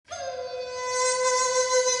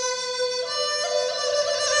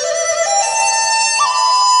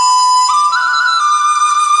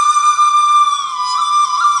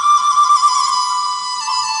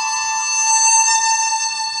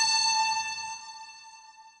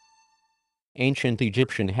Ancient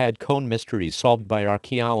Egyptian Head Cone Mysteries Solved by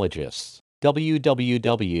Archaeologists.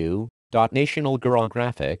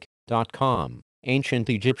 www.nationalgeographic.com. Ancient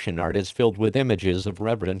Egyptian art is filled with images of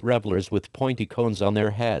reverent revelers with pointy cones on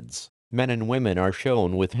their heads. Men and women are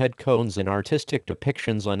shown with head cones in artistic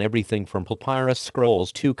depictions on everything from papyrus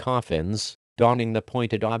scrolls to coffins, donning the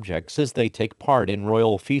pointed objects as they take part in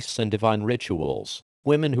royal feasts and divine rituals.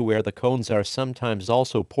 Women who wear the cones are sometimes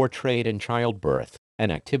also portrayed in childbirth, an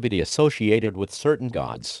activity associated with certain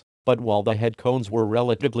gods. But while the head cones were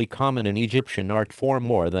relatively common in Egyptian art for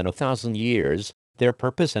more than 1,000 years, their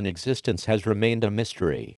purpose and existence has remained a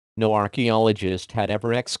mystery. No archaeologist had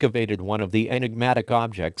ever excavated one of the enigmatic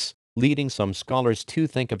objects, leading some scholars to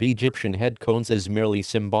think of Egyptian head cones as merely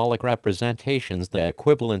symbolic representations, the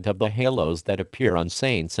equivalent of the halos that appear on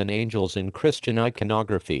saints and angels in Christian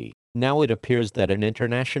iconography. Now it appears that an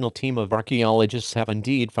international team of archaeologists have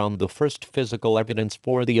indeed found the first physical evidence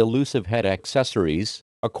for the elusive head accessories,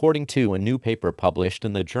 according to a new paper published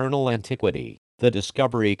in the journal Antiquity. The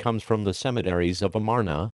discovery comes from the cemeteries of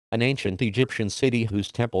Amarna, an ancient Egyptian city whose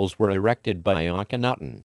temples were erected by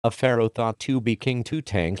Akhenaten, a pharaoh thought to be King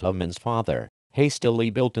Tutankhamun's father.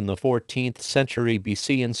 Hastily built in the 14th century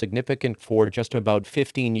BC and significant for just about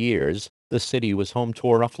 15 years, the city was home to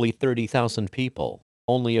roughly 30,000 people.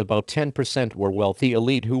 Only about 10% were wealthy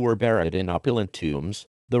elite who were buried in opulent tombs.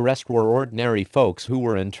 The rest were ordinary folks who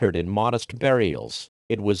were interred in modest burials.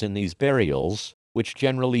 It was in these burials, which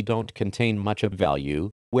generally don't contain much of value,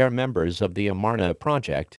 where members of the Amarna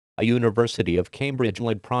Project, a University of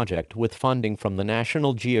Cambridge-led project with funding from the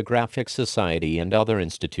National Geographic Society and other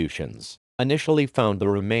institutions, initially found the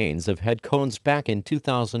remains of head cones back in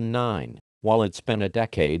 2009. While it's been a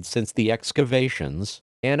decade since the excavations,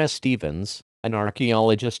 Anna Stevens, an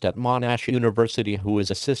archaeologist at Monash University who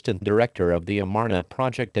is assistant director of the Amarna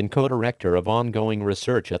Project and co-director of ongoing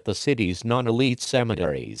research at the city's non-elite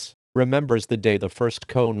cemeteries, remembers the day the first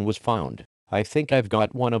cone was found. "I think I've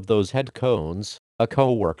got one of those head cones," a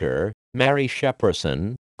co-worker, Mary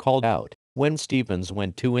Shepperson, called out. When Stevens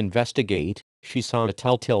went to investigate, she saw a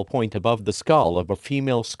telltale point above the skull of a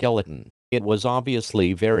female skeleton. It was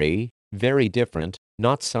obviously very, very different,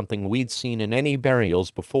 not something we'd seen in any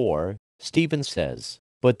burials before, Stevens says,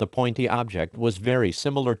 but the pointy object was very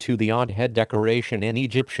similar to the odd head decoration in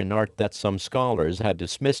Egyptian art that some scholars had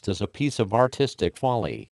dismissed as a piece of artistic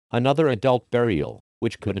folly. Another adult burial,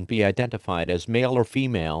 which couldn't be identified as male or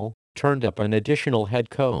female, turned up an additional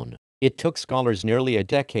head cone. It took scholars nearly a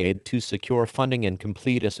decade to secure funding and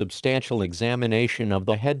complete a substantial examination of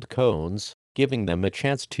the head cones, giving them a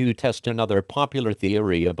chance to test another popular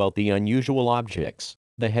theory about the unusual objects.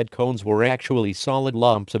 The head cones were actually solid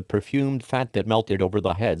lumps of perfumed fat that melted over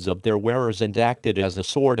the heads of their wearers and acted as a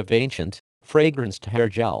sort of ancient, fragranced hair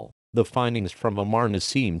gel. The findings from Amarna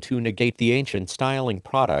seem to negate the ancient styling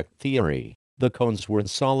product theory. The cones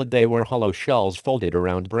weren't solid, they were hollow shells folded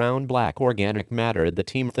around brown-black organic matter the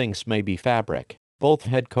team thinks may be fabric. Both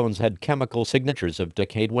head cones had chemical signatures of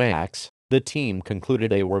decayed wax. The team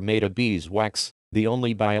concluded they were made of beeswax, the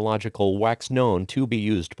only biological wax known to be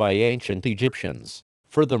used by ancient Egyptians.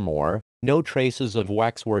 Furthermore, no traces of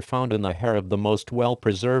wax were found in the hair of the most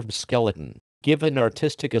well-preserved skeleton. Given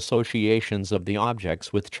artistic associations of the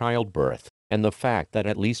objects with childbirth, and the fact that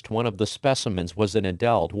at least one of the specimens was an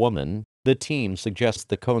adult woman, the team suggests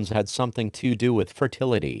the cones had something to do with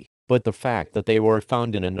fertility. But the fact that they were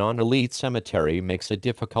found in a non-elite cemetery makes it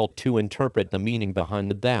difficult to interpret the meaning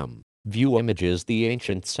behind them. View images: the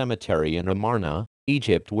ancient cemetery in Amarna,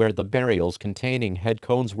 Egypt, where the burials containing head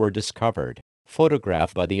cones were discovered.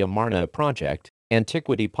 Photograph by the Amarna Project,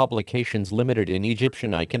 Antiquity Publications Limited. In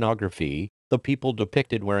Egyptian iconography, the people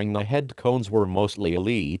depicted wearing the head cones were mostly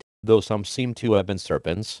elite, though some seem to have been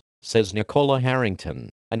serpents, says Nicola Harrington,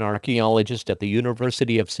 an archaeologist at the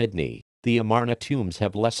University of Sydney. The Amarna tombs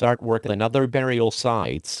have less artwork than other burial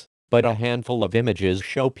sites, but a handful of images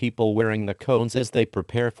show people wearing the cones as they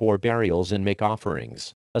prepare for burials and make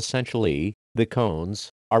offerings. Essentially, the cones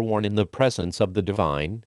are worn in the presence of the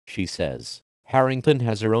divine, she says. Harrington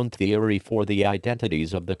has her own theory for the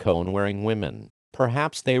identities of the cone-wearing women.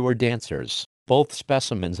 Perhaps they were dancers. Both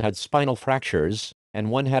specimens had spinal fractures, and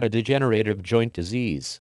one had a degenerative joint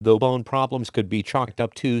disease. Though bone problems could be chalked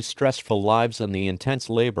up to stressful lives and the intense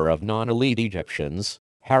labor of non-elite Egyptians,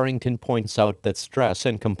 Harrington points out that stress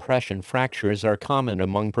and compression fractures are common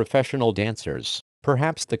among professional dancers.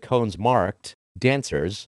 Perhaps the cones marked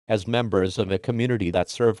dancers as members of a community that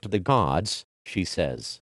served the gods, she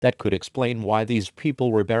says. That could explain why these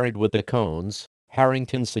people were buried with the cones,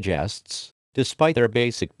 Harrington suggests. Despite their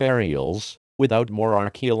basic burials, without more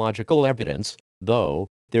archaeological evidence, though,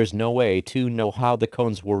 There's no way to know how the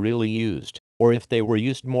cones were really used, or if they were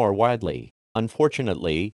used more widely.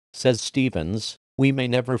 Unfortunately, says Stevens, we may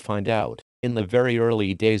never find out. In the very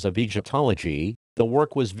early days of Egyptology, the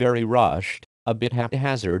work was very rushed, a bit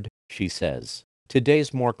haphazard, she says.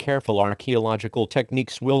 Today's more careful archaeological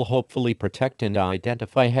techniques will hopefully protect and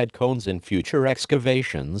identify head cones in future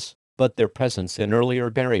excavations, but their presence in earlier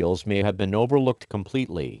burials may have been overlooked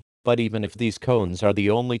completely. But even if these cones are the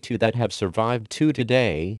only two that have survived to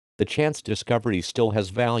today, the chance discovery still has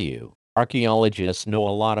value. Archaeologists know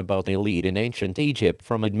a lot about the elite in ancient Egypt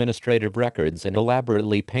from administrative records and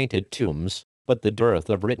elaborately painted tombs, but the dearth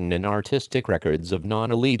of written and artistic records of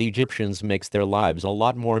non-elite Egyptians makes their lives a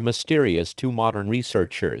lot more mysterious to modern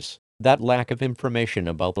researchers. That lack of information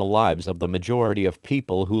about the lives of the majority of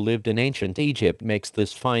people who lived in ancient Egypt makes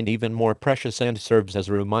this find even more precious and serves as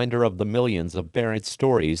a reminder of the millions of buried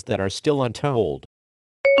stories that are still untold.